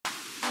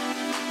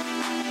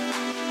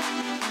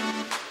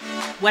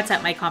What's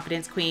up, my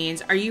confidence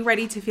queens? Are you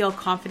ready to feel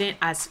confident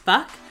as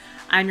fuck?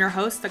 I'm your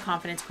host, the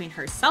confidence queen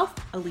herself,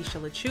 Alicia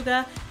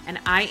Lechuga, and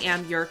I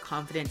am your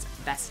confidence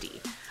bestie.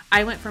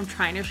 I went from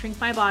trying to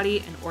shrink my body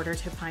in order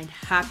to find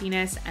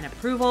happiness and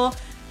approval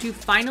to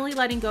finally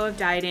letting go of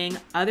dieting,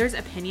 others'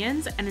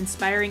 opinions, and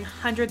inspiring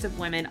hundreds of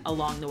women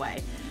along the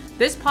way.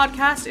 This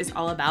podcast is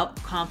all about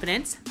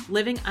confidence,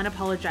 living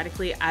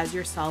unapologetically as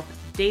yourself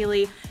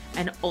daily,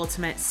 and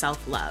ultimate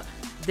self-love.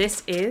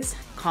 This is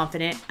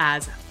Confident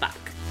as Fuck.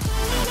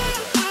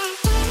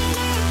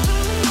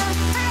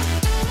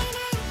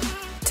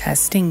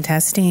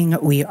 Testing.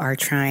 We are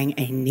trying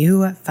a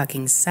new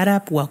fucking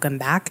setup. Welcome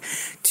back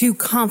to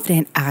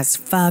Confident as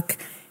Fuck.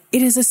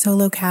 It is a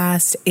solo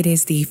cast. It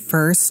is the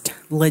first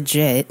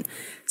legit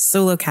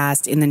solo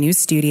cast in the new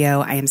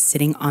studio. I am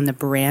sitting on the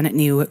brand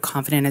new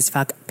Confident as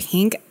Fuck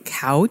pink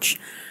couch.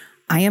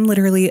 I am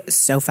literally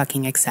so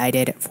fucking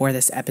excited for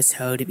this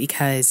episode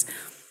because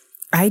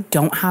I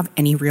don't have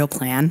any real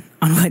plan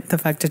on what the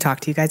fuck to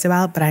talk to you guys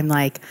about, but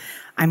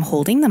I'm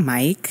holding the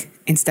mic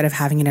instead of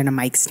having it in a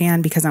mic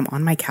stand because I'm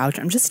on my couch.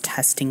 I'm just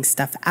testing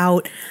stuff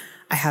out.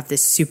 I have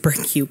this super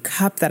cute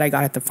cup that I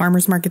got at the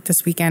farmer's market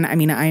this weekend. I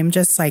mean, I am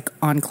just like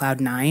on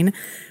cloud nine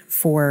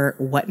for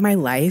what my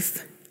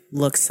life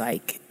looks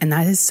like. And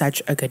that is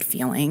such a good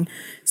feeling.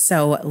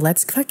 So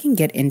let's fucking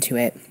get into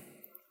it.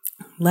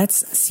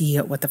 Let's see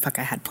what the fuck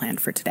I had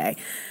planned for today.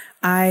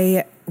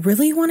 I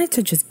really wanted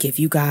to just give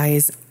you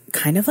guys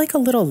kind of like a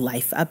little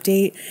life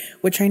update,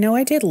 which I know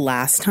I did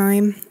last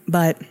time,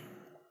 but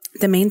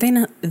the main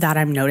thing that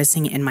I'm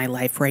noticing in my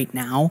life right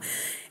now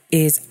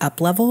is up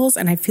levels.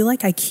 And I feel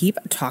like I keep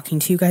talking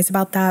to you guys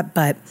about that.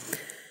 But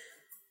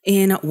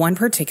in one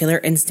particular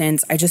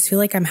instance, I just feel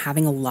like I'm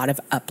having a lot of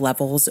up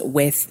levels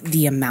with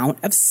the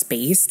amount of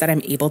space that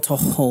I'm able to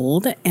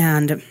hold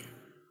and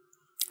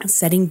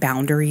setting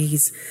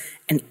boundaries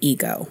and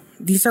ego.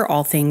 These are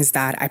all things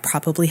that I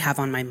probably have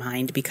on my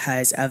mind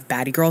because of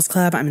Baddie Girls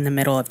Club. I'm in the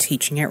middle of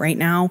teaching it right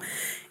now.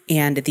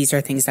 And these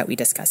are things that we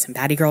discuss in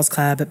Baddie Girls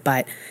Club,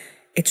 but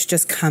it's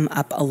just come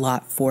up a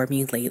lot for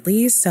me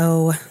lately.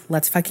 So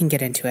let's fucking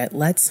get into it.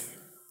 Let's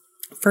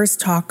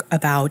first talk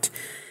about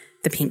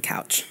the pink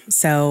couch.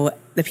 So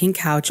the pink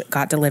couch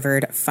got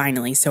delivered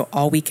finally. So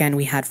all weekend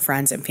we had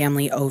friends and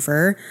family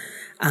over.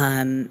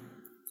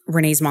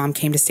 Renee's mom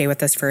came to stay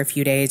with us for a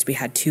few days. We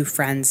had 2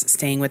 friends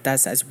staying with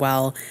us as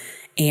well.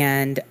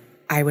 And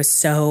I was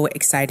so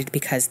excited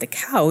because the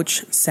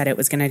couch said it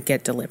was going to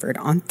get delivered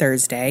on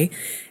Thursday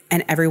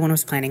and everyone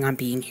was planning on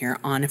being here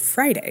on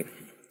Friday.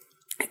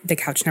 The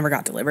couch never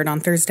got delivered on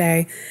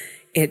Thursday.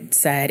 It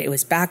said it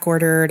was back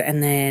ordered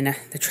and then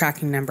the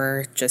tracking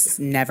number just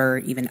never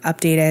even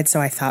updated. So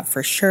I thought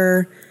for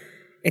sure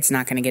it's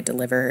not going to get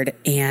delivered.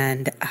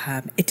 And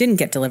it didn't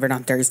get delivered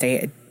on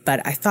Thursday,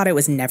 but I thought it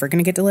was never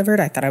going to get delivered.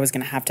 I thought I was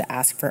going to have to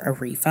ask for a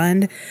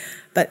refund.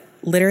 But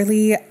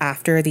literally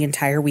after the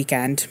entire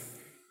weekend,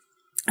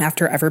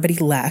 after everybody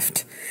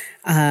left,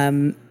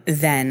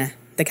 then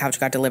the couch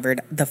got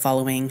delivered the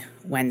following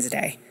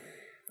Wednesday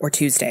or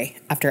Tuesday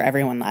after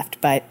everyone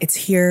left. But it's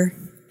here.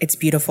 It's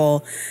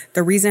beautiful.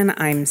 The reason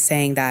I'm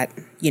saying that,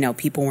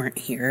 people weren't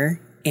here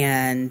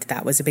and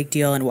that was a big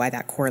deal and why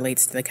that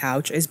correlates to the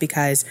couch is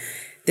because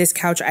this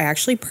couch I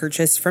actually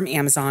purchased from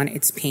Amazon.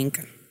 It's pink.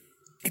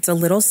 It's a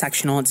little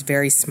sectional. It's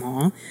very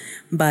small.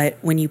 But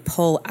when you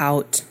pull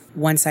out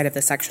one side of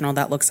the sectional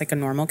that looks like a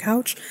normal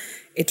couch,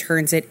 it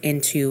turns it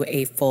into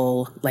a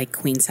full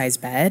queen size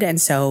bed. And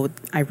so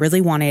I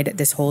really wanted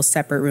this whole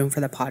separate room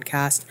for the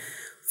podcast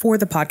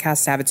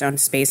to have its own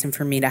space and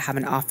for me to have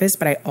an office,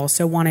 but I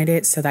also wanted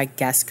it so that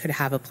guests could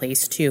have a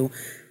place to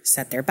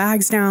set their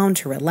bags down,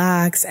 to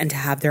relax, and to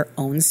have their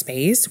own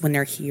space when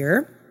they're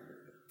here.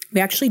 We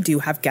actually do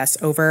have guests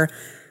over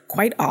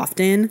quite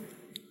often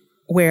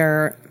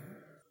where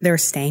they're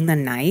staying the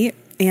night.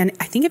 And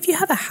I think if you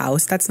have a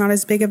house, that's not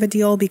as big of a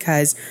deal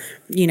because,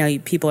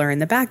 people are in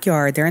the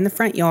backyard, they're in the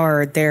front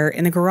yard, they're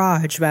in the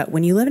garage. But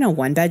when you live in a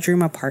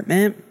 1-bedroom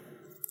apartment,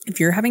 if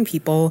you're having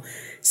people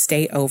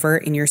stay over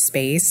in your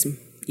space,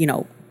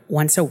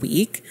 once a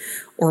week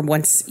or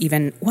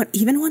even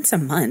once a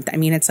month, I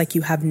mean, it's like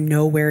you have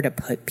nowhere to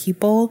put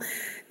people,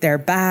 their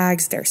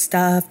bags, their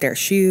stuff, their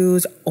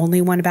shoes,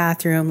 only one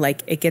bathroom,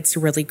 it gets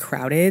really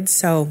crowded.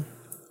 So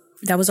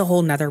that was a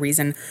whole nother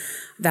reason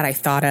that I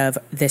thought of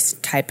this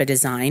type of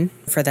design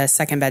for the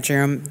second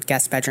bedroom,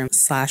 guest bedroom /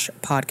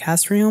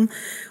 podcast room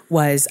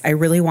was I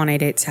really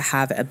wanted it to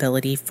have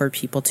ability for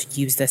people to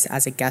use this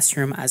as a guest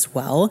room as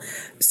well.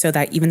 So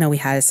that even though we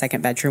had a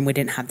second bedroom, we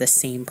didn't have the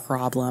same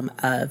problem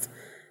of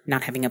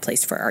not having a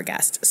place for our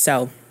guests.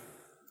 So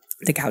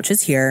the couch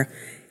is here.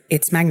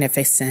 It's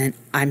magnificent.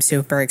 I'm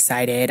super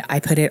excited.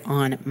 I put it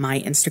on my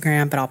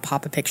Instagram, but I'll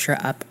pop a picture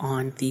up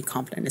on the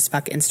Confident as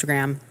Fuck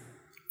Instagram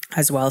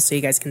as well so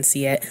you guys can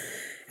see it.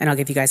 And I'll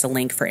give you guys a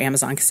link for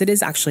Amazon because it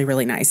is actually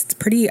really nice. It's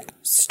pretty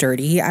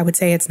sturdy, I would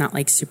say. It's not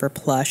super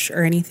plush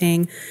or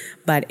anything,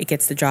 but it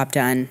gets the job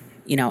done.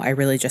 I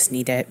really just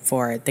need it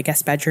for the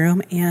guest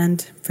bedroom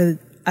and for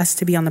us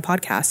to be on the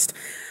podcast.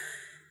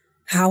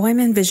 How I'm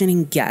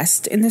envisioning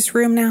guests in this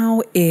room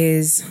now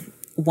is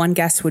one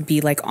guest would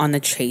be like on the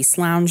Chase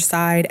Lounge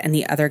side and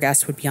the other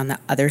guest would be on the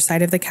other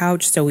side of the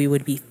couch. So we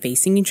would be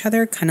facing each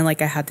other, kind of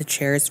like I had the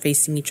chairs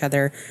facing each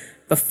other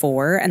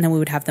before. And then we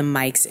would have the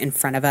mics in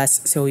front of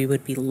us. So we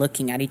would be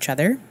looking at each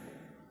other.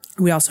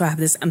 We also have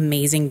this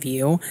amazing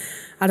view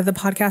out of the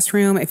podcast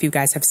room. If you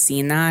guys have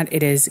seen that,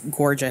 it is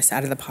gorgeous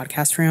out of the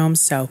podcast room.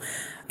 So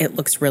it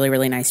looks really,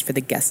 really nice for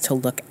the guests to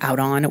look out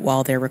on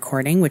while they're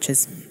recording, which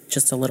is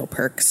just a little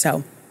perk.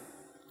 So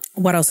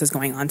what else is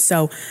going on?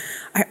 So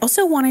I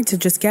also wanted to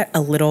just get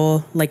a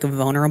little like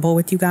vulnerable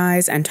with you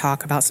guys and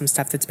talk about some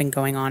stuff that's been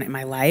going on in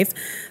my life.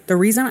 The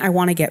reason I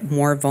want to get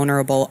more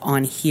vulnerable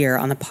on here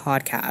on the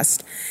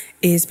podcast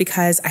is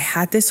because I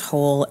had this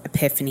whole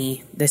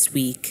epiphany this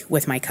week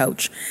with my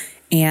coach.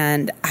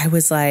 And I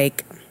was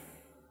like,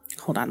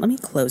 hold on, let me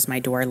close my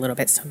door a little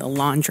bit so the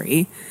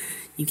laundry,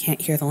 you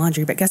can't hear the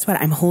laundry. But guess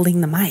what? I'm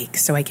holding the mic,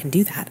 so I can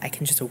do that. I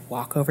can just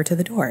walk over to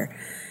the door.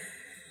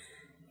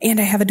 And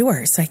I have a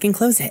door, so I can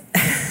close it.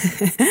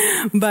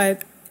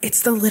 But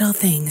it's the little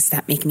things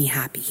that make me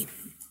happy.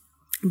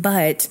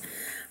 But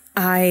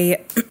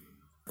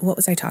what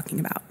was I talking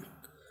about?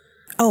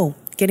 Oh,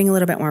 getting a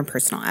little bit more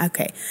personal.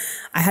 Okay.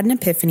 I had an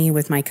epiphany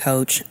with my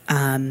coach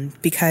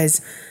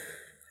because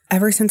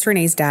ever since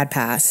Renee's dad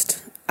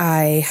passed,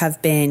 I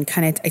have been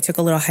I took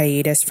a little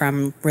hiatus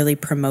from really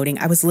promoting.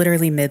 I was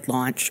literally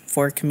mid-launch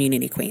for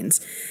Community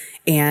Queens.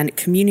 And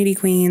Community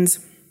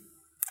Queens,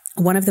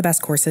 one of the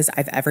best courses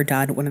I've ever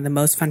done, one of the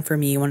most fun for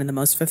me, one of the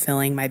most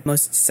fulfilling, my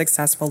most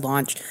successful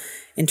launch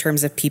in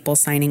terms of people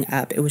signing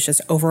up. It was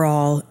just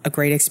overall a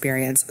great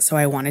experience. So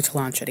I wanted to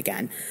launch it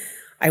again.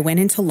 I went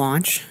into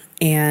launch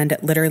and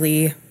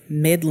literally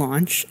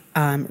mid-launch,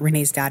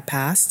 Renee's dad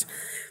passed.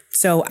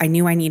 So I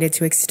knew I needed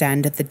to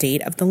extend the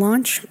date of the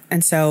launch.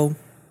 And so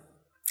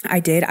I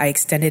did. I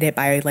extended it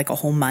by like a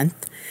whole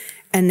month.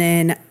 And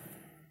then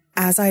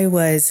as I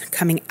was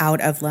coming out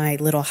of my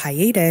little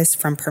hiatus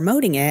from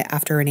promoting it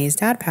after Renee's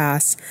dad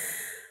passed,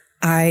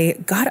 I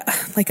got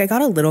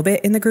a little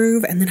bit in the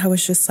groove. And then I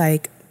was just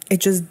like, it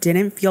just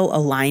didn't feel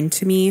aligned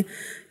to me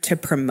to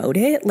promote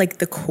it. Like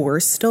the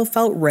course still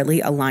felt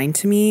really aligned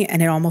to me,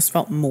 and it almost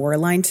felt more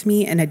aligned to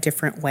me in a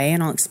different way.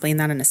 And I'll explain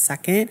that in a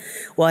second.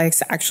 Well, I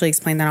actually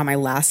explained that on my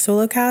last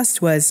solo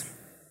cast, was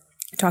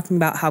talking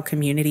about how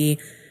community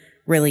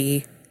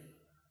really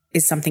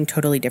is something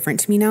totally different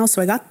to me now. So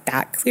I got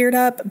that cleared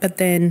up, but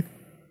then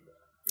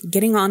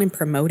getting on and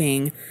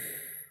promoting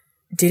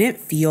didn't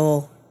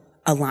feel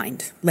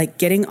aligned. Like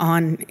getting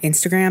on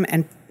Instagram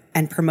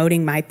and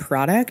promoting my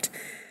product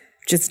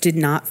just did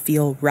not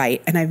feel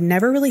right. And I've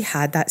never really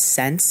had that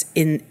sense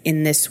in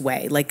this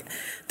way. Like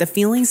the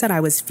feelings that I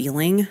was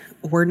feeling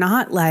were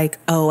not like,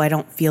 oh, I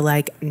don't feel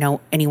like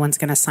anyone's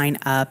going to sign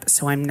up,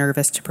 so I'm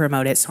nervous to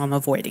promote it, so I'm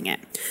avoiding it,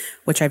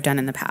 which I've done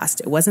in the past.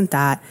 It wasn't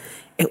that.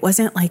 It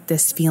wasn't like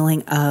this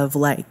feeling of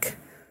like,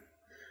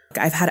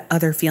 I've had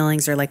other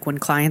feelings, or like when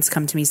clients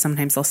come to me,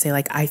 sometimes they'll say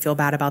like, I feel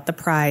bad about the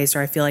price,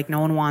 or I feel like no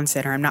one wants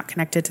it, or I'm not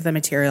connected to the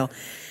material.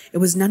 It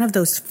was none of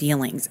those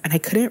feelings. And I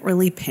couldn't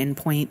really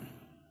pinpoint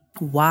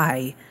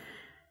why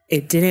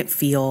it didn't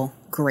feel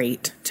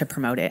great to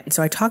promote it. And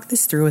so I talked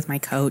this through with my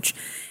coach.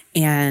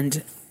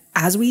 And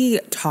as we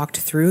talked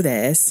through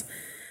this,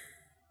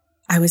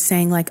 I was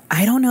saying like,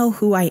 I don't know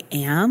who I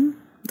am,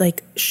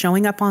 like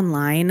showing up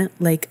online.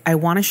 Like I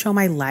want to show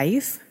my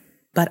life,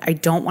 but I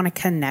don't want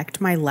to connect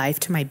my life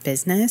to my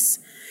business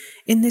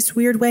in this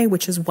weird way,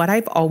 which is what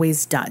I've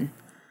always done.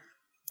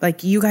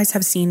 Like you guys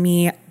have seen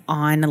me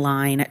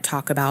online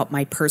talk about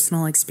my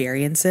personal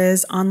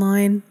experiences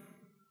online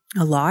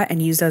a lot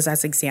and use those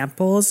as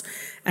examples.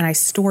 And I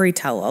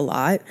storytell a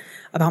lot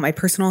about my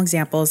personal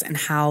examples and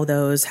how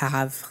those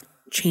have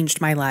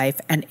changed my life.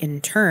 And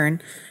in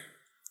turn,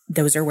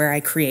 those are where I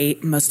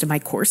create most of my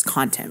course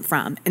content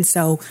from. And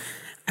so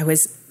I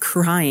was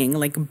crying,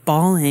 like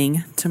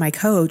bawling to my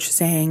coach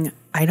saying,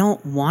 I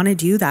don't want to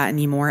do that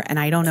anymore. And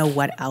I don't know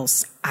what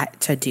else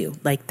to do.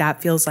 Like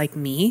that feels like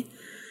me.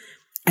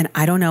 And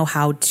I don't know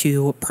how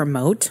to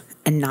promote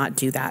and not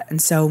do that.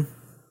 And so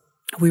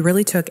we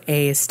really took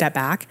a step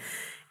back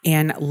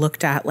and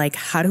looked at like,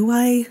 how do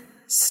I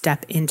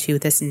step into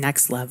this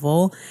next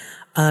level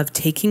of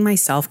taking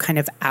myself kind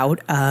of out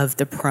of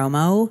the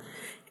promo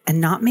and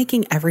not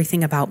making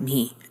everything about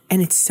me.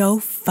 And it's so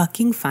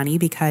fucking funny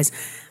because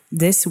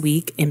this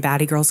week in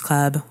Baddie Girls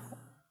Club,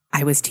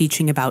 I was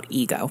teaching about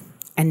ego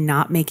and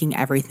not making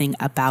everything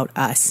about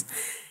us.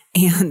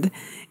 And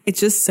it's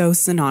just so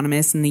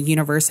synonymous. And the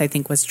universe, I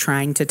think, was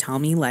trying to tell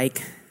me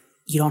like,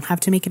 you don't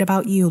have to make it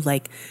about you.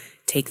 Like,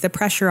 take the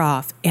pressure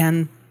off.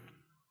 And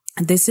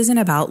this isn't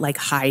about like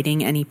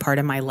hiding any part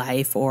of my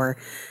life or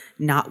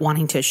not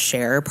wanting to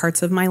share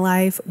parts of my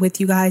life with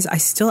you guys. I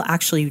still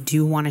actually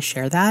do want to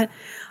share that.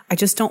 I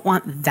just don't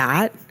want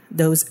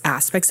those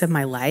aspects of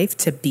my life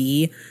to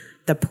be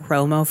the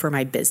promo for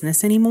my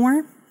business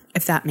anymore,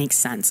 if that makes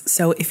sense.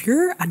 So if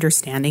you're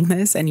understanding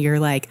this and you're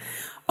like,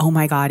 oh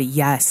my God,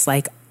 yes,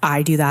 like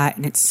I do that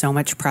and it's so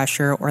much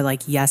pressure, or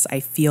like, yes, I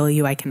feel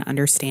you, I can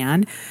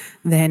understand,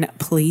 then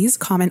please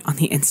comment on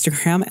the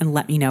Instagram and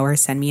let me know, or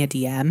send me a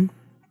DM,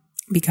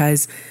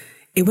 because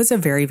it was a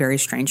very, very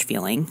strange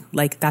feeling.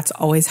 Like that's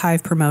always how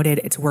I've promoted.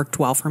 It's worked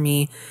well for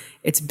me.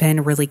 It's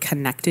been really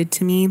connected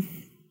to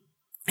me.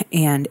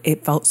 And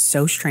it felt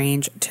so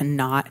strange to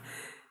not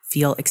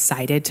feel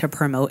excited to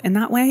promote in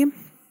that way.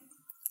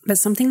 But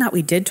something that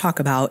we did talk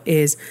about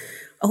is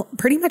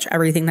pretty much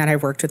everything that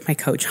I've worked with my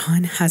coach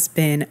on has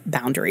been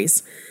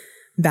boundaries.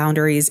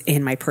 Boundaries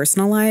in my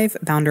personal life,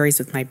 boundaries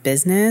with my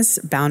business,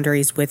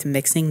 boundaries with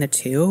mixing the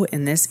two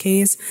in this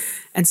case.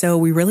 And so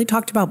we really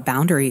talked about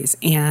boundaries.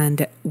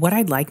 And what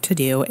I'd like to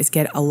do is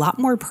get a lot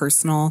more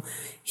personal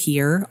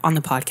here on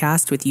the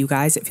podcast with you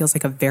guys. It feels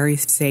like a very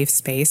safe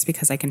space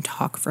because I can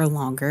talk for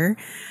longer.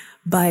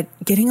 But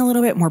getting a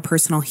little bit more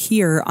personal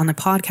here on the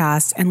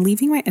podcast and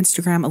leaving my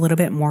Instagram a little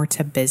bit more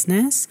to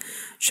business,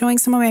 showing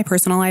some of my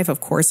personal life,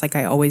 of course, like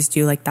I always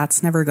do, like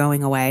that's never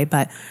going away,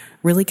 but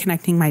really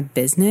connecting my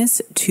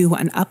business to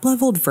an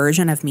up-leveled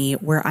version of me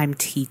where I'm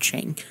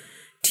teaching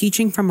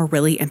from a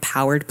really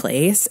empowered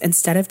place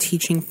instead of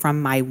teaching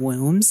from my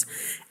wounds.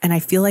 And I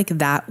feel like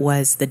that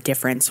was the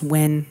difference.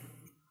 When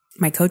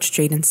my coach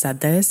Jaden said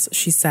this,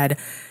 she said,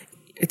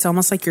 it's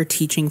almost like you're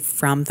teaching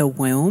from the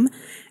womb,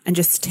 and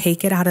just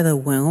take it out of the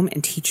womb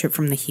and teach it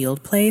from the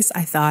healed place.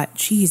 I thought,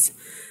 geez,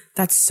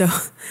 that's so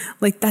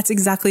like, that's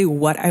exactly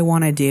what I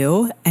want to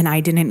do. And I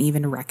didn't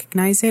even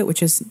recognize it,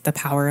 which is the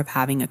power of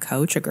having a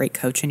coach, a great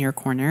coach in your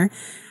corner.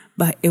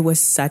 But it was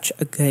such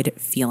a good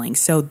feeling.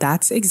 So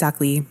that's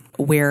exactly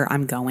where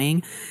I'm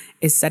going,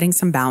 is setting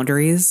some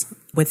boundaries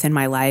within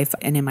my life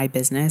and in my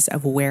business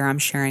of where I'm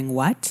sharing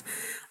what.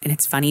 And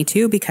it's funny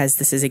too, because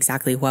this is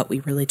exactly what we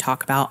really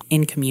talk about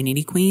in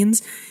Community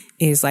Queens,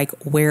 is like,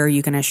 where are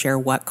you going to share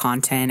what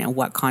content and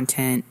what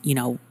content,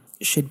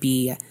 should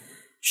be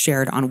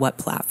shared on what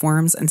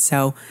platforms. And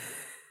so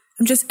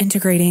I'm just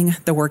integrating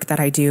the work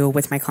that I do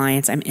with my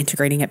clients. I'm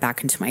integrating it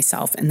back into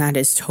myself. And that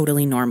is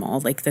totally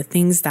normal. Like the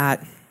things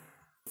that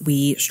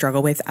we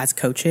struggle with as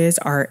coaches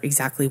are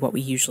exactly what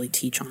we usually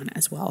teach on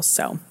as well.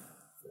 So,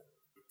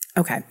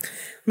 okay,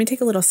 let me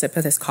take a little sip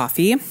of this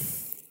coffee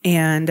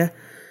and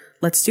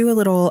let's do a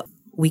little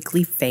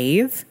weekly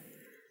fave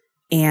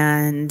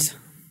and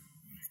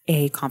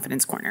a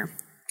confidence corner.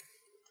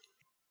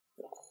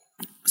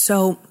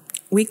 So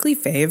weekly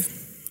fave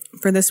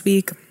for this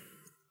week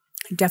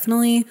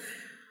definitely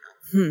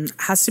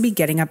has to be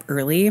getting up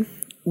early.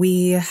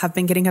 We have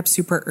been getting up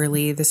super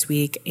early this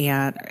week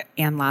and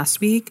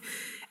last week,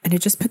 and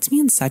it just puts me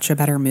in such a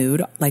better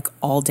mood, like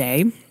all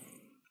day.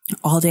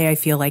 All day I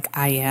feel like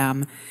I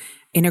am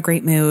in a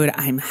great mood.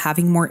 I'm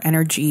having more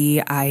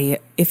energy.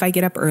 If I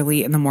get up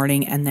early in the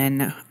morning and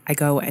then I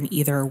go and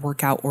either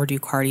work out or do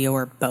cardio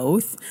or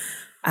both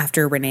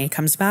after Renee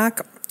comes back.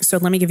 So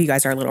let me give you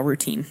guys our little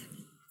routine,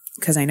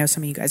 because I know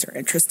some of you guys are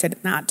interested in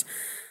that.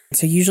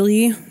 So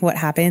usually what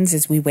happens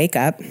is we wake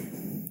up.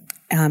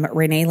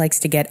 Renee likes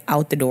to get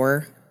out the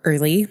door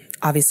early.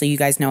 Obviously, you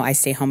guys know I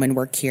stay home and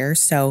work here.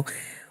 So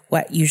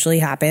what usually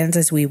happens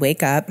is we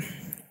wake up,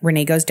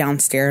 Renee goes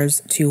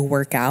downstairs to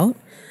work out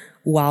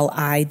while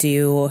I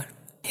do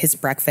his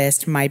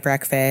breakfast, my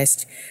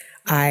breakfast.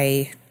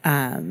 I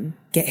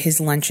get his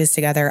lunches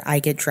together. I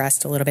get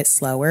dressed a little bit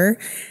slower,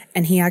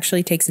 and he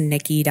actually takes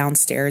Nikki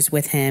downstairs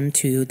with him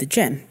to the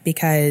gym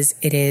because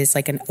it is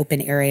like an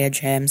open area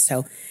gym.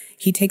 So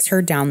he takes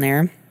her down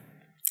there.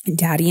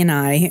 Daddy and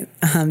I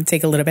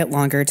take a little bit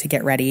longer to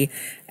get ready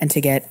and to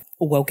get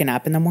woken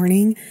up in the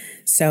morning.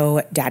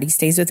 So Daddy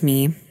stays with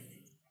me.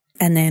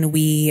 And then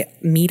we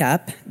meet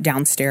up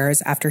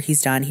downstairs after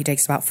he's done. He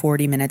takes about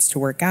 40 minutes to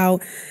work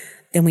out.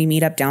 Then we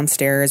meet up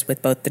downstairs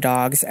with both the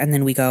dogs, and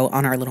then we go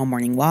on our little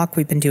morning walk.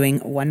 We've been doing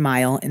 1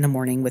 mile in the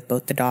morning with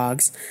both the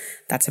dogs.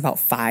 That's about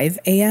 5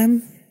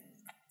 a.m.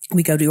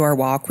 We go do our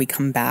walk. We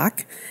come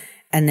back,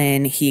 and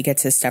then he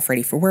gets his stuff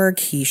ready for work.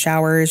 He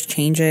showers,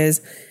 changes.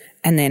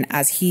 And then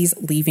as he's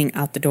leaving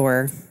out the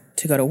door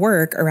to go to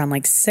work, around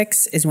like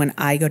 6 is when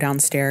I go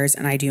downstairs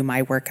and I do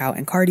my workout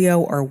and cardio,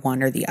 or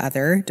one or the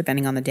other,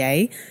 depending on the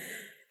day.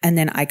 And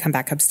then I come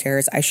back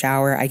upstairs, I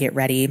shower, I get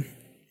ready,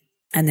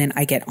 and then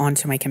I get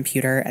onto my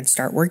computer and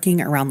start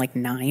working around like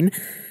 9.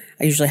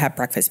 I usually have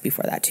breakfast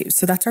before that too.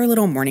 So that's our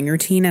little morning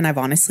routine. And I've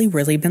honestly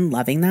really been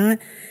loving that.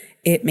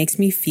 It makes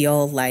me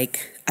feel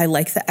like I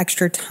like the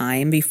extra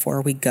time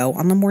before we go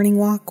on the morning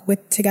walk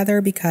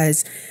together,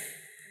 because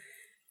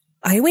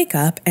I wake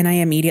up and I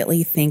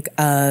immediately think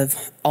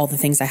of all the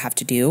things I have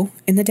to do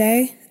in the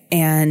day.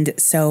 And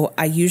so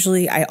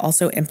I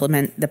also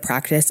implement the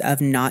practice of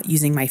not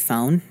using my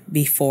phone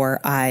before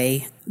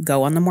I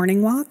go on the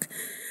morning walk.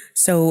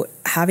 So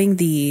having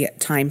the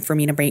time for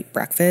me to make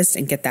breakfast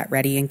and get that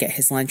ready and get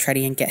his lunch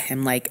ready and get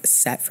him like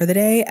set for the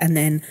day, and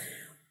then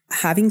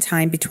having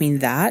time between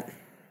that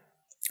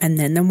and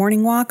then the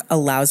morning walk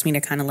allows me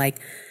to kind of like,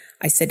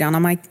 I sit down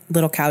on my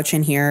little couch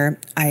in here.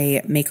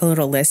 I make a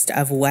little list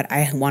of what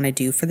I want to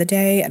do for the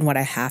day and what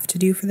I have to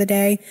do for the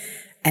day.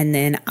 And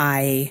then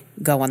I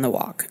go on the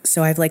walk.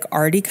 So I've like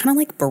already kind of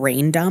like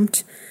brain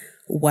dumped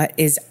what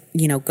is,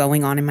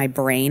 going on in my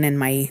brain and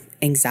my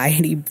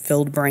anxiety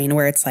filled brain,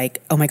 where it's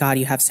like, oh my God,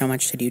 you have so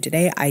much to do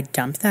today. I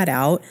dump that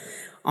out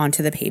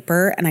onto the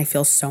paper and I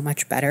feel so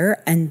much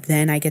better. And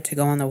then I get to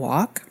go on the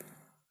walk.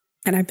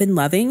 And I've been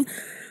loving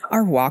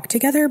our walk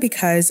together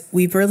because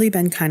we've really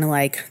been kind of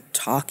like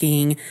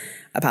talking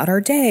about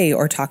our day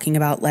or talking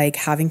about like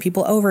having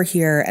people over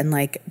here and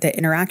like the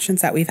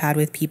interactions that we've had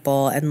with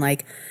people and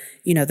like,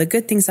 you know, the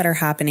good things that are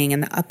happening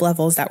and the up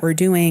levels that we're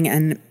doing.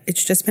 And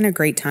it's just been a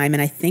great time.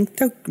 And I think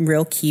the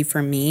real key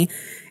for me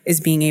is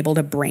being able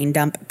to brain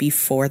dump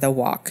before the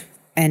walk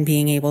and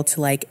being able to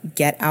like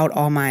get out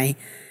all my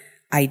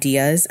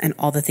ideas and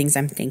all the things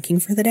I'm thinking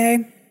for the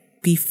day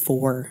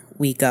before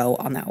we go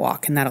on that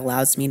walk. And that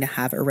allows me to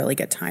have a really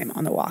good time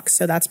on the walk.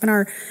 So that's been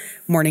our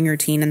morning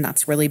routine. And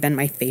that's really been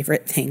my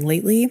favorite thing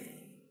lately.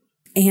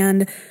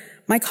 And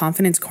my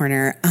confidence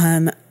corner,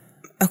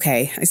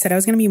 okay, I said I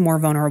was going to be more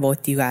vulnerable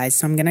with you guys,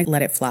 so I'm going to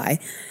let it fly.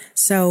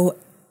 So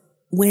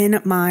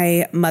when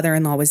my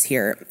mother-in-law was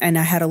here, and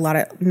I had a lot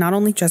of, not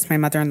only just my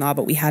mother-in-law,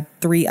 but we had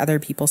 3 other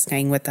people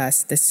staying with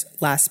us this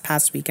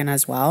past weekend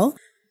as well.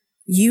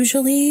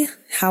 Usually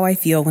how I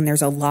feel when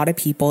there's a lot of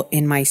people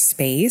in my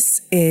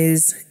space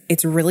is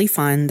it's really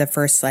fun the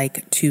first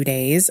like 2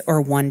 days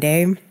or 1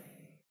 day.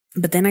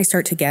 But then I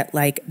start to get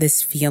like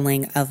this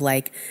feeling of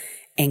like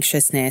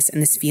anxiousness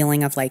and this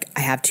feeling of like,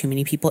 I have too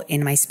many people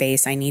in my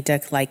space. I need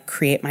to like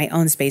create my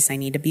own space. I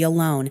need to be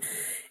alone.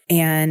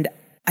 And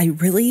I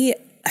really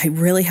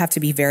have to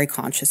be very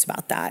conscious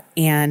about that.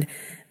 And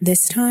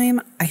this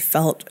time I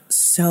felt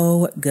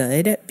so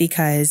good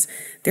because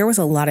there was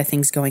a lot of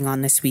things going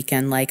on this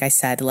weekend. Like I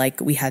said,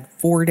 like we had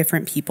 4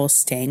 different people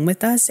staying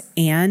with us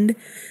and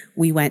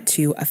we went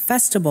to a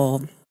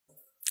festival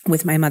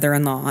with my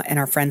mother-in-law and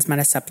our friends met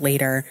us up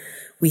later.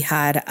 We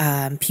had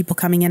people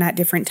coming in at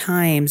different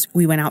times.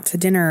 We went out to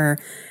dinner.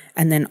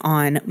 And then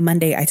on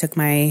Monday, I took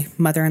my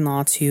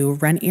mother-in-law to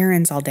run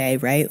errands all day,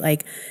 right?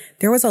 Like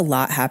there was a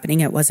lot happening.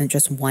 It wasn't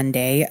just 1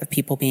 day of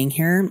people being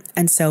here.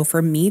 And so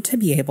for me to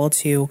be able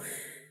to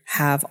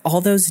have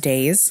all those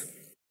days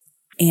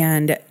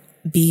and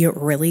be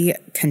really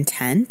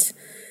content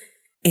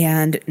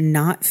and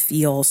not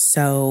feel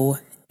so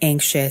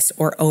anxious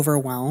or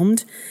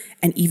overwhelmed.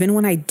 And even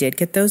when I did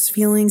get those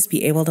feelings,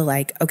 be able to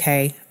like,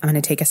 okay, I'm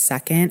going to take a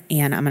second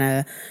and I'm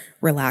going to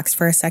relax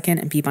for a second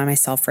and be by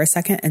myself for a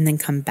second and then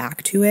come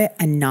back to it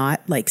and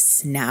not like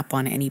snap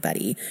on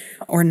anybody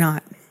or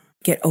not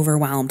get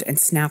overwhelmed and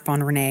snap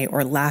on Renee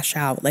or lash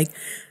out. Like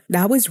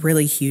that was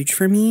really huge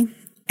for me.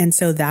 And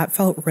so that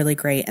felt really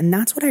great. And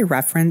that's what I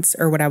referenced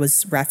or what I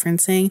was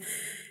referencing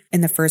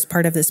in the first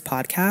part of this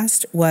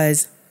podcast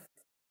was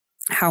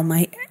how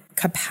my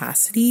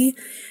capacity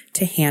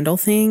to handle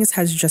things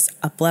has just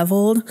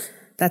up-leveled.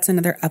 That's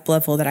another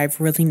up-level that I've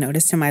really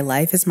noticed in my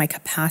life is my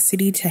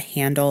capacity to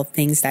handle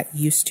things that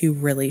used to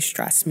really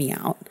stress me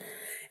out.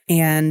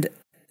 And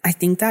I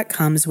think that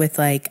comes with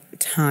like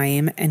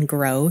time and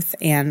growth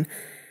and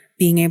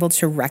being able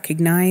to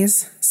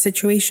recognize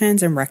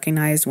situations and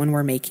recognize when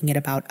we're making it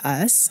about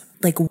us.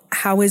 Like,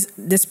 how is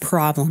this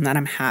problem that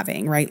I'm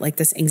having, right? Like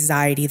this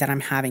anxiety that I'm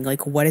having,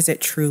 like, what is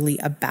it truly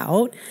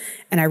about?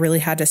 And I really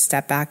had to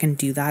step back and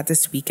do that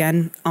this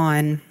weekend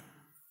on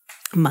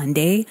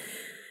Monday.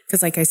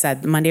 Because like I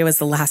said, Monday was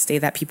the last day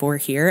that people were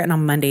here. And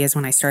on Monday is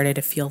when I started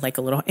to feel like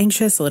a little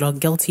anxious, a little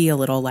guilty, a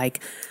little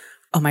like,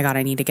 oh my God,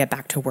 I need to get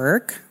back to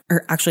work.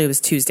 Or actually it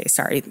was Tuesday,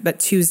 sorry. But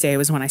Tuesday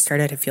was when I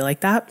started to feel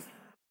like that.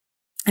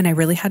 And I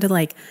really had to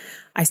like,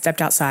 I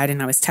stepped outside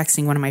and I was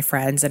texting one of my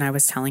friends and I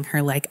was telling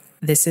her like,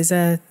 this is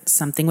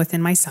something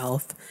within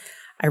myself.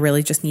 I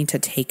really just need to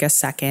take a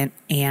second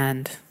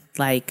and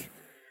like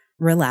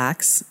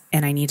relax.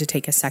 And I need to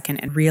take a second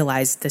and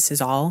realize this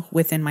is all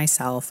within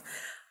myself.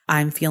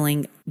 I'm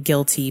feeling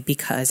guilty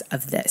because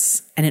of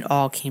this. And it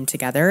all came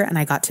together and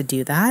I got to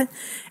do that.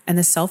 And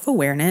the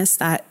self-awareness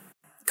that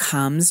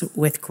comes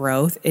with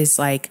growth is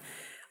like,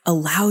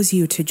 allows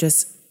you to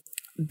just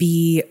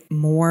be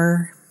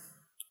more,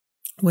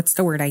 what's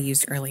the word I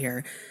used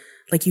earlier?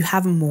 Like you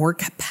have more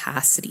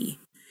capacity.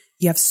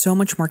 You have so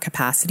much more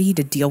capacity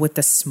to deal with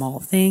the small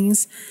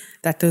things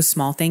that those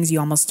small things you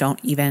almost don't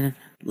even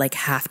like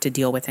have to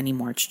deal with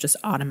anymore. It's just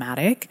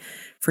automatic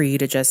for you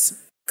to just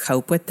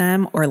cope with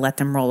them or let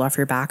them roll off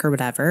your back or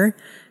whatever,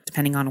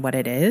 depending on what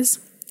it is.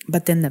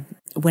 But then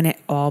when it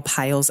all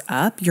piles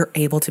up, you're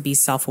able to be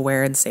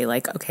self-aware and say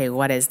like, okay,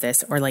 what is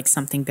this? Or like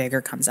something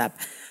bigger comes up,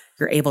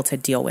 you're able to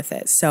deal with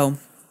it. So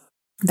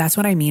that's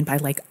what I mean by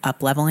like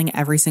up-leveling.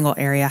 Every single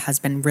area has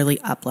been really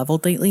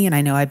up-leveled lately. And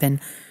I know I've been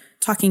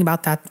talking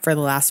about that for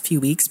the last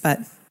few weeks, but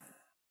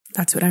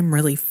that's what I'm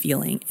really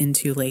feeling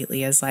into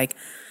lately is like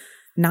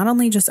not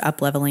only just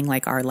up-leveling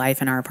like our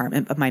life and our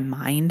apartment, but my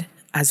mind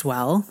as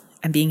well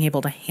and being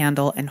able to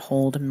handle and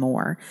hold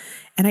more.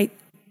 And I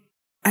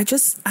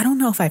don't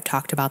know if I've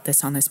talked about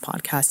this on this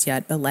podcast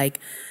yet, but like,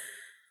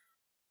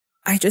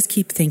 I just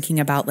keep thinking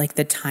about like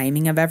the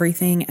timing of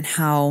everything and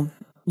how,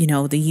 you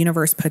know, the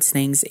universe puts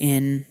things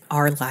in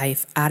our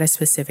life at a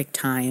specific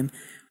time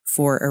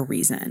for a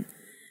reason.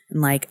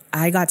 And like,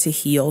 I got to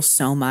heal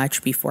so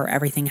much before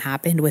everything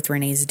happened with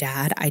Renee's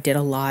dad. I did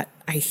a lot.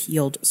 I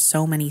healed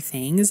so many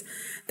things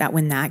that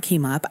when that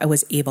came up, I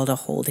was able to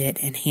hold it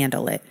and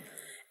handle it.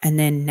 And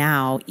then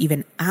now,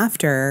 even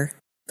after,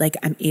 like,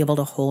 I'm able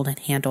to hold and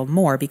handle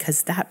more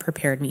because that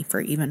prepared me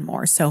for even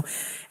more. So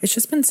it's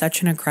just been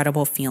such an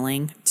incredible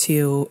feeling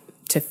to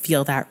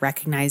feel that,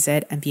 recognize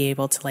it, and be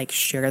able to like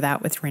share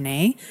that with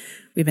Renee.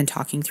 We've been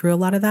talking through a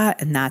lot of that,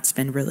 and that's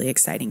been really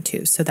exciting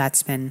too. So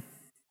that's been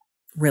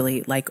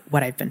really like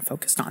what I've been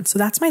focused on. So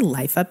that's my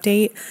life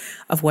update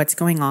of what's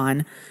going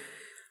on.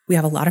 We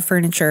have a lot of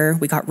furniture.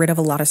 We got rid of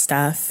a lot of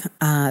stuff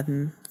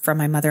from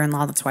my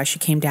mother-in-law. That's why she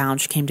came down.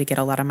 She came to get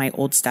a lot of my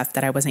old stuff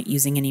that I wasn't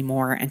using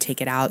anymore and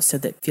take it out, so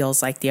that it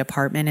feels like the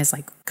apartment is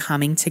like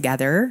coming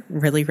together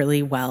really,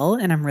 really well.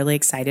 And I'm really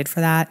excited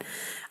for that.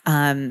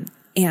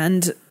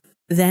 And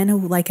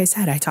then, like I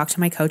said, I talked to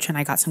my coach and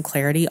I got some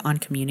clarity on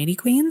Community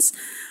Queens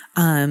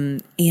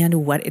and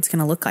what it's going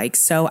to look like.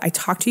 So I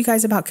talked to you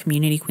guys about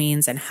Community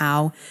Queens and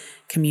how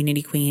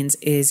Community Queens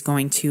is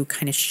going to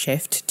kind of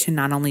shift to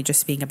not only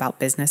just being about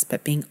business,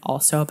 but being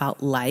also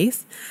about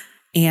life.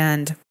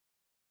 And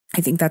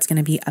I think that's going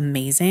to be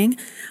amazing.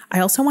 I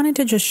also wanted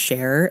to just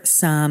share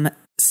some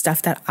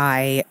stuff that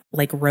I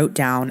like wrote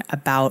down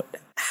about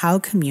how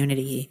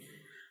community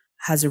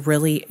has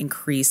really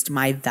increased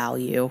my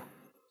value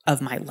of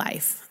my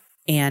life,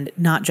 and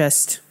not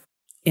just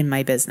in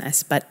my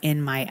business, but in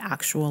my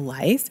actual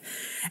life.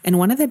 And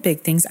one of the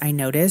big things I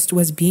noticed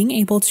was being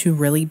able to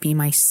really be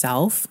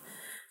myself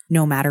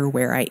no matter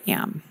where I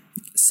am.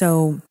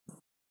 So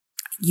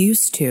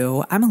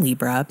I'm a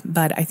Libra,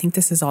 but I think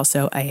this is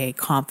also a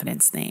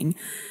confidence thing,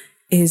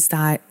 is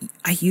that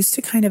I used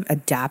to kind of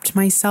adapt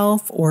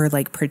myself or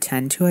like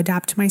pretend to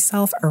adapt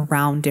myself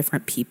around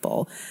different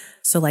people.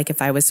 So like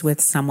if I was with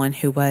someone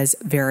who was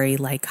very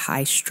like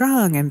high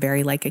strung and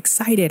very like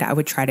excited, I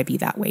would try to be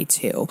that way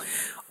too.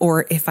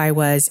 Or if I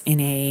was in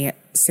a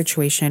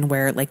situation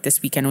where like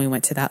this weekend we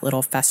went to that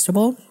little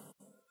festival,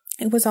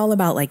 it was all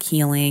about like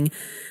healing.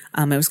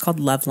 It was called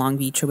Love Long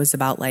Beach. It was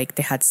about like,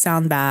 they had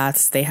sound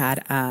baths, they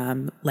had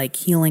like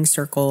healing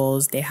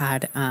circles, they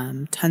had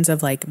tons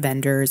of like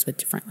vendors with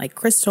different like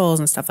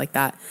crystals and stuff like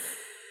that.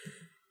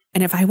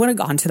 And if I would have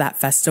gone to that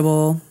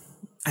festival,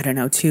 I don't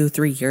know,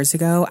 2-3 years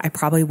ago, I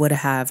probably would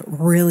have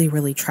really,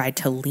 really tried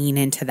to lean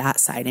into that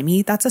side of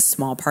me. That's a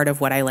small part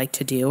of what I like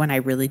to do, and I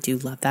really do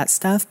love that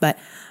stuff, but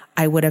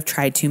I would have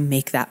tried to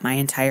make that my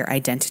entire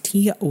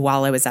identity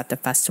while I was at the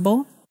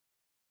festival.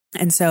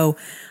 And so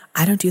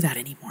I don't do that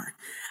anymore.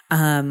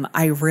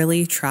 I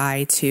really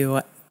try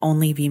to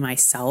only be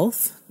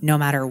myself no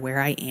matter where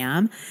I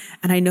am.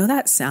 And I know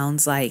that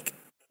sounds like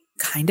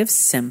kind of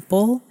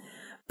simple,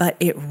 but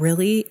it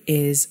really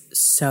is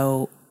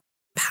so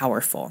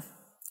powerful.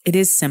 It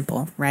is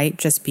simple, right?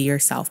 Just be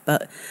yourself.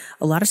 But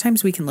a lot of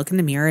times we can look in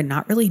the mirror and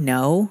not really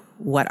know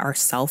what our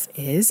self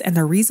is. And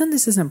the reason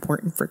this is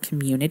important for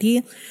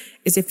community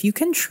is if you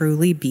can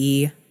truly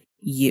be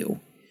you,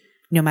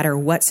 no matter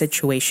what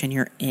situation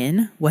you're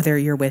in, whether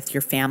you're with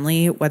your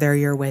family, whether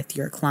you're with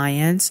your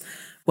clients,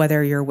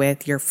 whether you're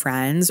with your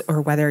friends, or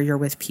whether you're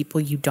with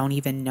people you don't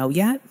even know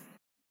yet,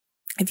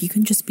 if you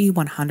can just be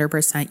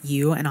 100%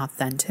 you and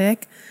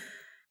authentic,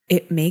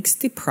 it makes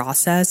the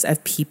process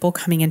of people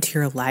coming into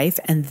your life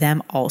and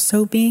them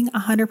also being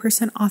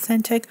 100%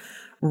 authentic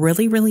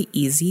really, really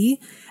easy.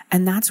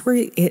 And that's where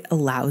it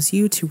allows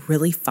you to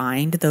really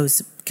find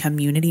those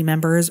community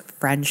members,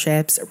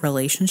 friendships,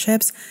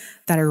 relationships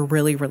that are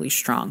really, really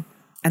strong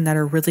and that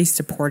are really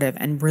supportive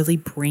and really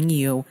bring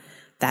you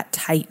that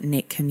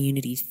tight-knit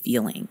community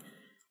feeling.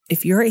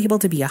 If you're able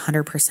to be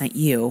 100%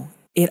 you,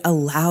 it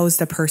allows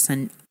the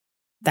person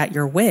that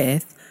you're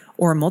with,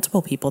 or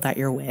multiple people that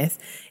you're with,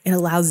 it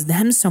allows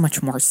them so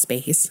much more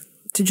space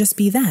to just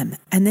be them.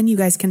 And then you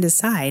guys can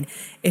decide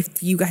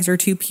if you guys are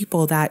two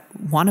people that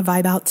want to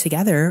vibe out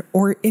together,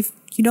 or if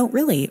you don't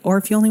really, or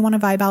if you only want to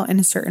vibe out in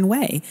a certain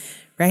way,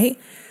 right?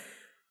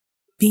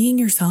 Being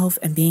yourself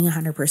and being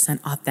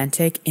 100%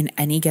 authentic in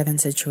any given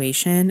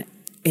situation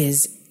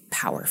is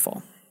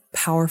powerful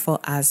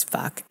as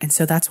fuck. And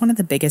so that's one of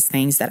the biggest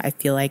things that I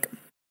feel like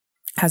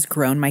has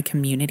grown my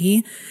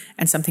community,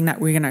 and something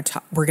that we're going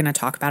to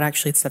talk about.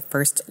 Actually, it's the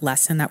first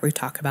lesson that we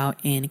talk about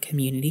in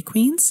Community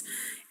Queens,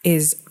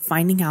 is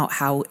finding out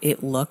how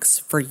it looks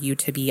for you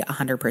to be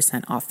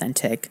 100%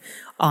 authentic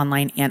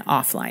online and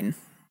offline.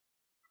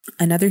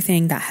 Another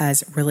thing that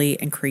has really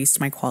increased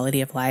my quality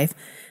of life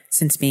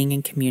since being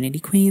in Community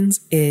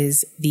Queens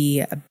is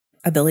the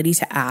ability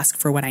to ask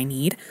for what I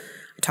need.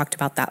 I talked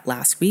about that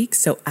last week.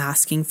 So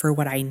asking for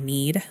what I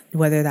need,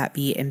 whether that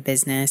be in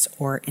business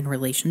or in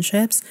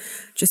relationships,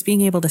 just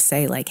being able to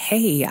say like,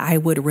 hey, I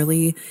would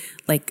really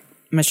like,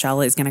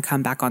 Michelle is going to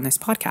come back on this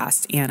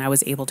podcast. And I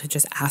was able to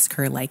just ask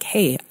her like,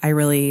 hey, I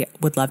really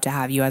would love to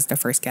have you as the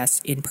first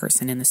guest in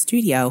person in the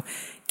studio.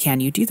 Can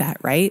you do that?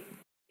 Right?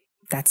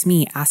 That's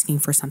me asking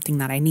for something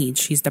that I need.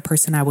 She's the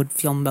person I would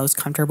feel most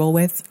comfortable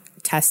with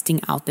testing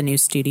out the new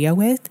studio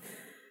with.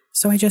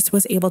 So I just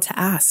was able to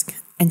ask,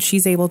 and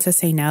she's able to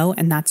say no,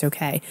 and that's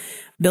okay.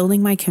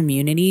 Building my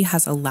community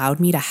has allowed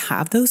me to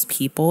have those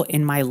people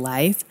in my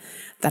life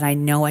that I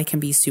know I can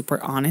be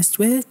super honest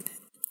with,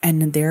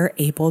 and they're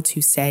able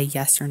to say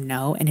yes or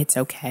no, and it's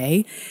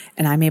okay.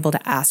 And I'm able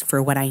to ask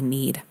for what I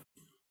need.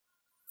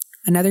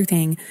 Another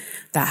thing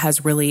that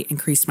has really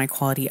increased my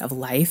quality of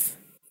life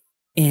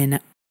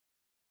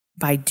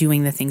by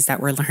doing the things that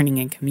we're learning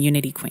in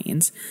Community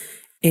Queens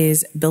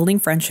is building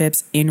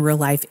friendships in real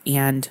life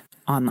and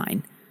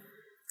online.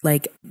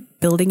 Like,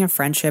 building a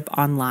friendship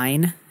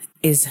online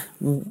is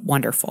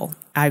wonderful.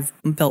 I've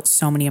built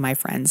so many of my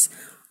friends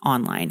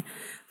online,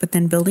 but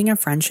then building a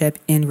friendship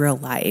in real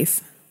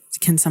life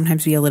can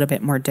sometimes be a little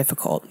bit more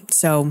difficult.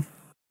 So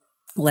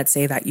let's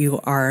say that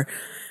you're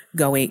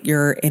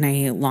in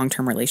a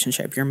long-term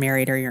relationship, you're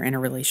married or you're in a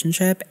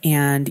relationship,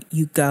 and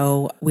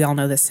we all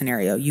know this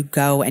scenario, you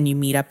go and you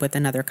meet up with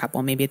another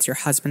couple. Maybe it's your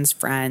husband's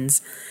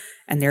friends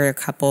and they're a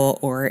couple,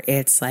 or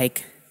it's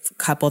like a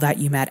couple that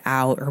you met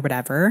out or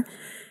whatever,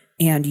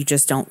 and you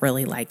just don't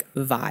really like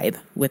vibe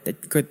with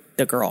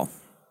the girl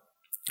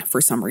for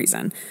some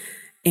reason.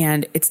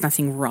 And it's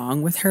nothing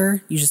wrong with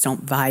her. You just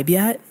don't vibe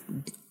yet.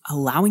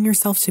 Allowing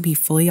yourself to be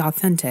fully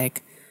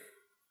authentic,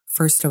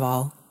 first of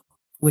all,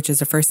 which is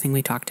the first thing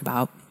we talked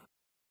about,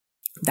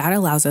 that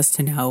allows us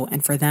to know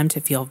and for them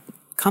to feel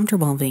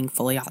comfortable being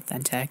fully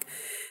authentic,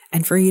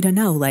 and for you to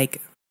know,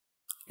 like,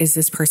 is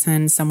this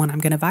person someone I'm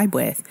going to vibe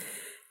with?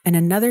 And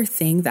another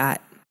thing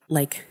that,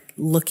 like,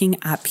 looking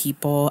at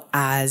people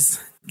as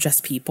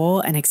just people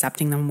and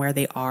accepting them where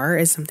they are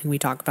is something we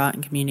talk about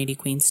in Community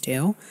Queens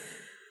too.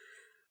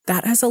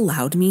 That has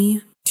allowed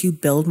me to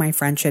build my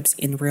friendships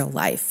in real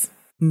life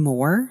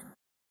more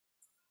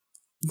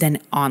than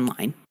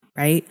online,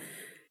 right?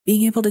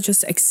 Being able to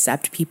just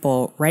accept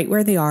people right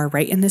where they are,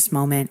 right in this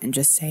moment, and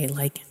just say,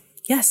 like,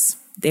 yes,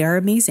 they are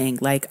amazing.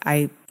 Like,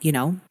 I'm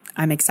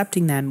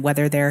accepting them,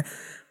 whether they're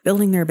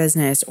building their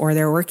business or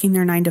they're working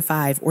their 9 to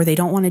 5, or they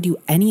don't want to do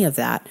any of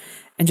that,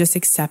 and just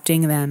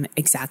accepting them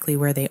exactly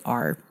where they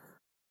are.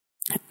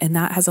 And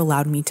that has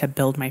allowed me to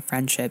build my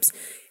friendships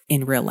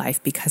in real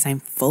life because I'm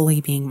fully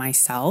being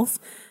myself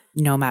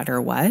no matter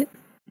what,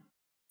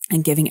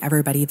 and giving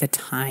everybody the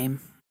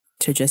time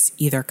to just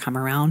either come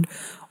around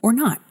or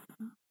not.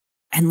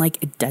 And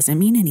like, it doesn't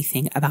mean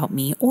anything about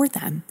me or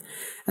them.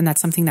 And that's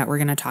something that we're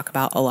going to talk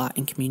about a lot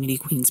in Community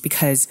Queens,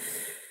 because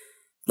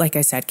like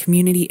I said,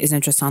 community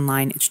isn't just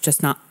online.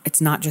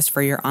 It's not just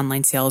for your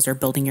online sales or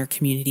building your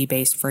community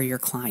base for your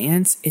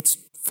clients. It's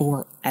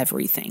for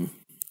everything.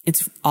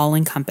 It's all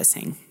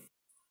encompassing,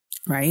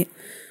 right?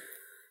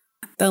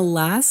 The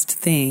last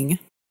thing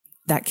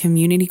that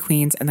Community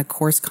Queens and the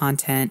course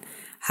content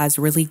has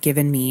really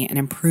given me and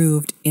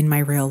improved in my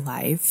real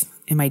life,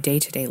 in my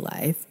day-to-day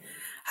life,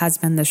 has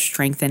been the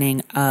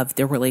strengthening of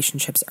the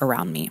relationships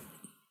around me.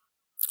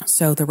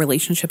 So the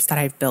relationships that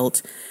I've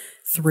built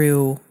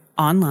through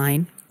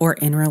online or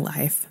in real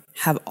life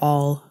have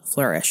all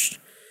flourished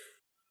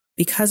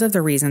because of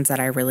the reasons that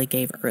I really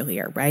gave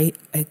earlier, right?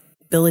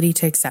 Ability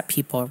to accept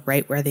people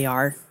right where they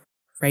are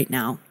right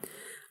now.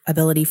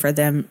 Ability for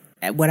them,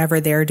 whatever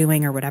they're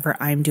doing or whatever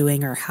I'm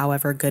doing or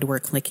however good we're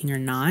clicking or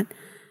not,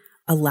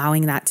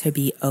 allowing that to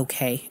be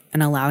okay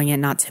and allowing it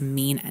not to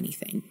mean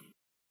anything.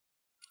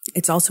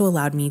 It's also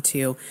allowed me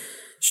to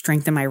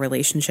strengthen my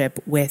relationship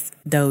with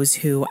those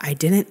who I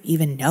didn't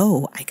even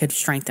know I could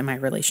strengthen my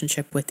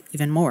relationship with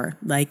even more,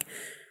 like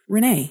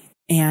Renee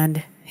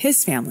and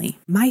his family,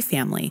 my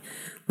family.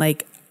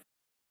 Like,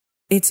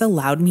 it's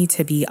allowed me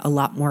to be a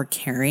lot more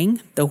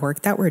caring. The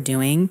work that we're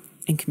doing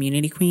in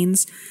Community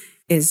Queens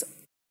is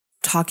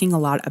talking a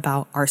lot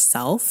about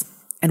ourselves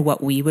and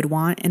what we would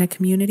want in a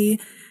community.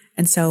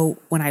 And so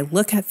when I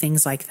look at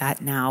things like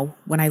that now,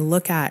 when I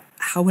look at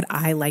how would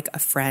I like a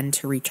friend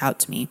to reach out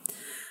to me?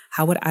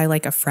 How would I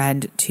like a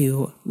friend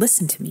to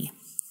listen to me?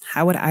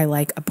 How would I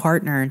like a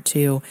partner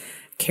to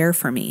care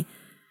for me?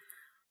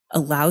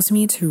 Allows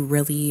me to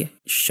really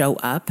show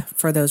up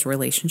for those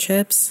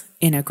relationships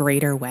in a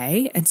greater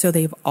way. And so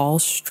they've all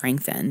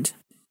strengthened.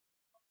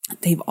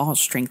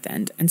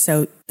 And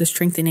so the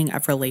strengthening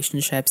of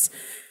relationships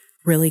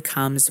really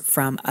comes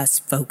from us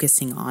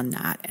focusing on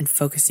that and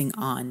focusing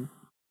on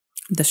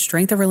the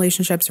strength of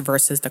relationships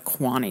versus the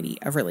quantity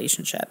of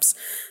relationships.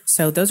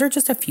 So those are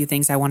just a few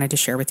things I wanted to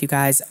share with you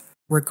guys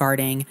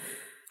regarding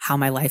how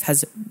my life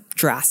has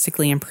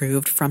drastically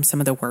improved from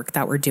some of the work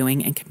that we're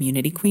doing in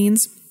Community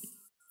Queens.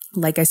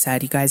 Like I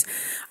said, you guys,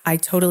 I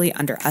totally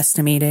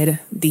underestimated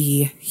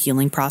the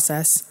healing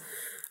process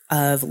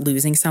of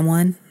losing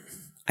someone.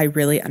 I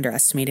really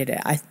underestimated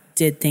it. I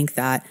did think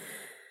that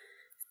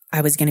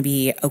I was going to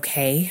be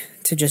okay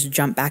to just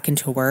jump back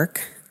into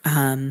work.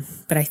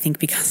 But I think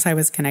because I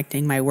was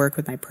connecting my work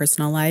with my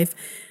personal life,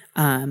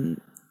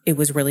 it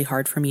was really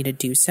hard for me to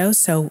do so.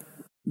 So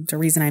the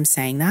reason I'm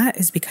saying that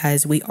is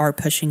because we are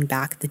pushing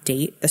back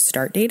the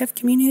start date of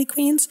Community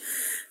Queens.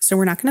 So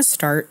we're not going to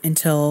start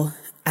until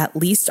at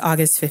least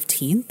August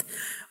 15th,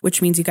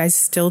 which means you guys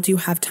still do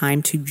have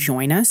time to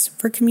join us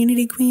for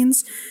Community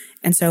Queens.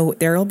 And so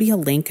there will be a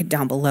link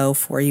down below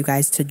for you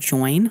guys to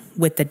join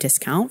with the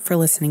discount for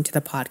listening to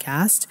the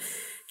podcast.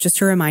 Just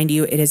to remind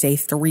you, it is a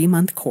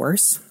 3-month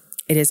course.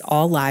 It is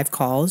all live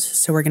calls.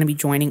 So we're going to be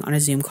joining on a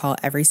Zoom call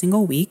every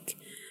single week.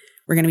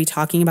 We're going to be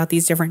talking about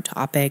these different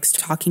topics,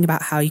 talking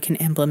about how you can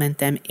implement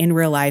them in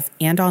real life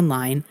and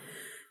online,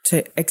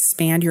 to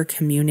expand your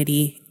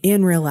community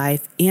in real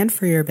life and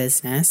for your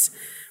business.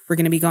 We're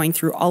going to be going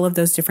through all of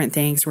those different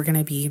things. We're going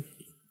to be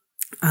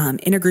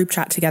in a group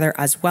chat together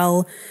as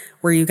well,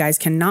 where you guys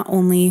can not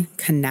only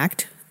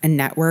connect and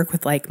network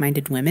with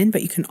like-minded women,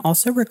 but you can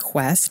also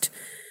request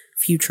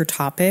future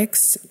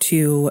topics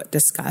to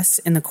discuss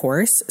in the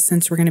course.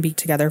 Since we're going to be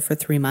together for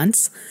 3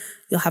 months,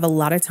 you'll have a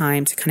lot of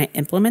time to kind of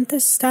implement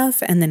this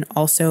stuff and then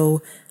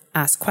also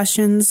ask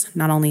questions,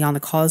 not only on the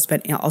calls,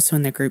 but also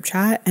in the group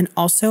chat, and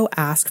also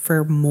ask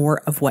for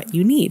more of what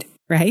you need,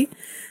 right?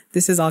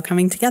 This is all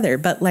coming together.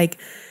 But like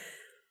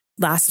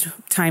last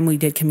time we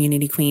did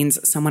Community Queens,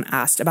 someone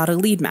asked about a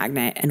lead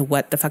magnet, and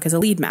what the fuck is a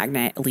lead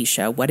magnet,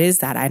 Alicia? What is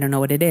that? I don't know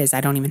what it is.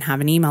 I don't even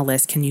have an email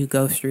list. Can you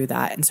go through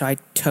that? And so I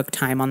took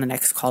time on the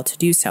next call to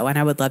do so, and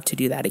I would love to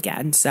do that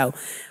again. So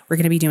we're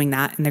going to be doing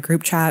that in the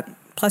group chat.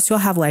 Plus you'll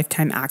have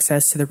lifetime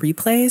access to the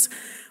replays,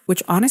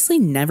 which honestly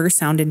never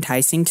sound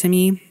enticing to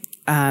me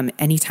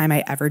anytime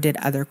I ever did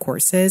other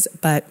courses.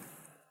 But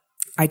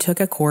I took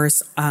a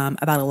course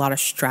about a lot of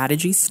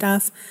strategy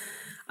stuff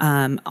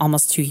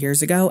almost 2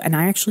 years ago. And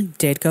I actually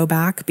did go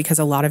back because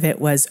a lot of it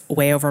was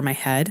way over my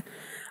head.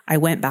 I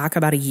went back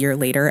about a year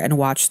later and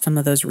watched some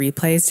of those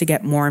replays to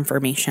get more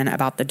information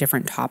about the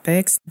different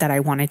topics that I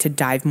wanted to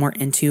dive more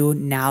into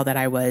now that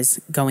I was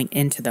going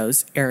into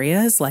those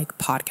areas like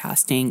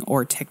podcasting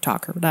or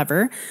TikTok or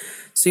whatever.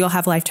 So you'll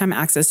have lifetime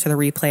access to the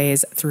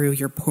replays through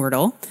your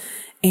portal.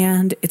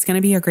 And it's going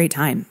to be a great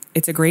time.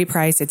 It's a great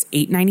price. It's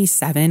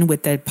 $8.97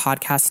 with the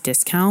podcast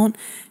discount.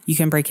 You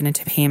can break it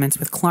into payments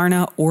with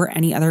Klarna or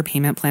any other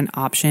payment plan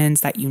options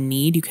that you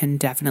need. You can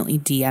definitely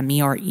DM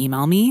me or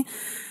email me.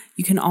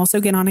 You can also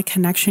get on a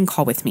connection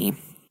call with me.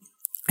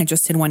 I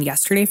just did one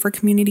yesterday for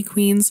Community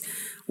Queens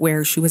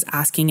where she was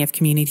asking if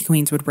Community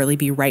Queens would really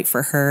be right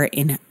for her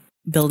in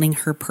building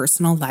her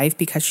personal life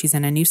because she's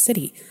in a new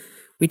city.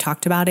 We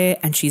talked about it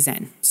and she's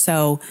in.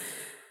 So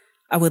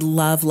I would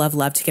love, love,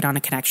 love to get on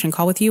a connection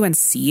call with you and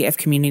see if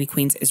Community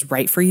Queens is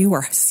right for you,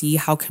 or see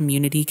how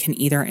community can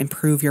either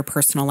improve your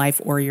personal life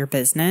or your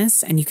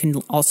business. And you can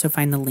also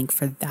find the link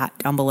for that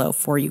down below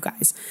for you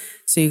guys.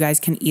 So you guys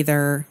can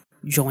either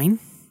join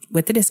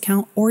with the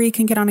discount, or you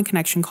can get on a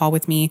connection call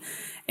with me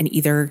and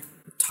either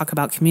talk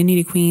about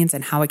Community Queens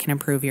and how it can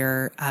improve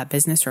your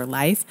business or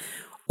life.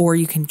 Or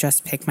you can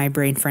just pick my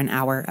brain for an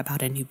hour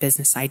about a new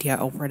business idea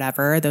or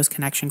whatever. Those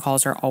connection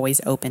calls are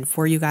always open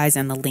for you guys,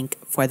 and the link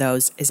for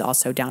those is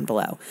also down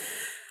below.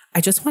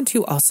 I just want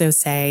to also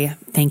say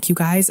thank you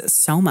guys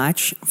so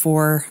much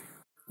for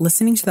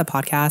listening to the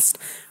podcast,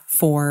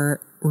 for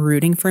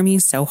rooting for me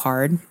so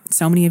hard.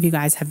 So many of you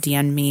guys have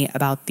DM'd me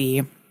about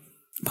the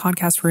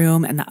podcast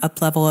room and the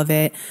up level of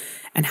it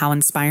and how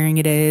inspiring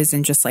it is,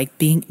 and just like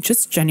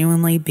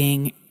genuinely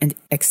being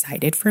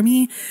excited for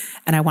me.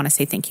 And I want to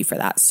say thank you for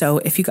that. So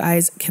if you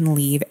guys can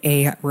leave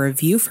a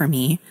review for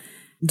me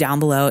down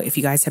below, if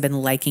you guys have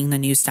been liking the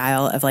new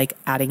style of like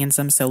adding in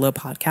some solo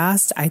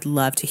podcasts, I'd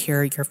love to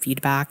hear your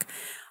feedback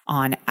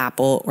on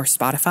Apple or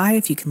Spotify.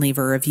 If you can leave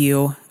a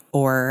review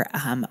or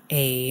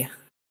a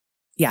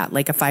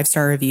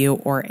 5-star review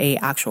or a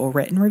actual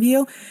written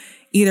review,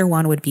 either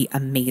one would be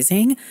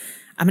amazing.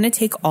 I'm going to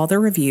take all the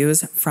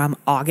reviews from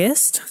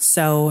August.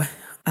 So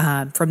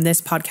from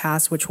this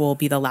podcast, which will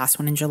be the last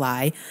one in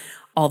July,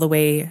 all the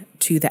way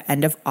to the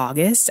end of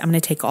August, I'm going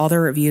to take all the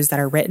reviews that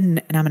are written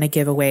and I'm going to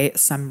give away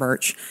some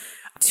merch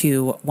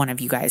to one of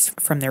you guys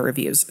from their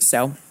reviews.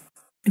 So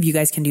if you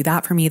guys can do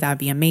that for me, that would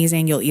be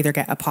amazing. You'll either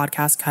get a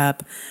podcast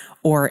cup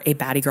or a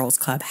Baddie Girls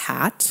Club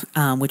hat,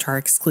 which are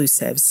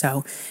exclusive.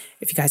 So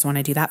if you guys want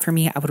to do that for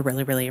me, I would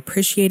really, really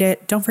appreciate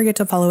it. Don't forget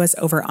to follow us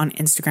over on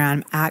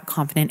Instagram at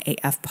Confident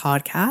AF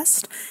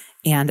Podcast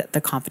and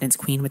The Confidence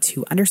Queen with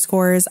 2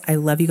 underscores. I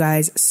love you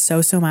guys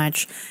so, so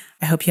much.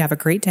 I hope you have a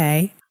great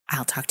day.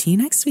 I'll talk to you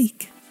next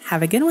week.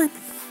 Have a good one.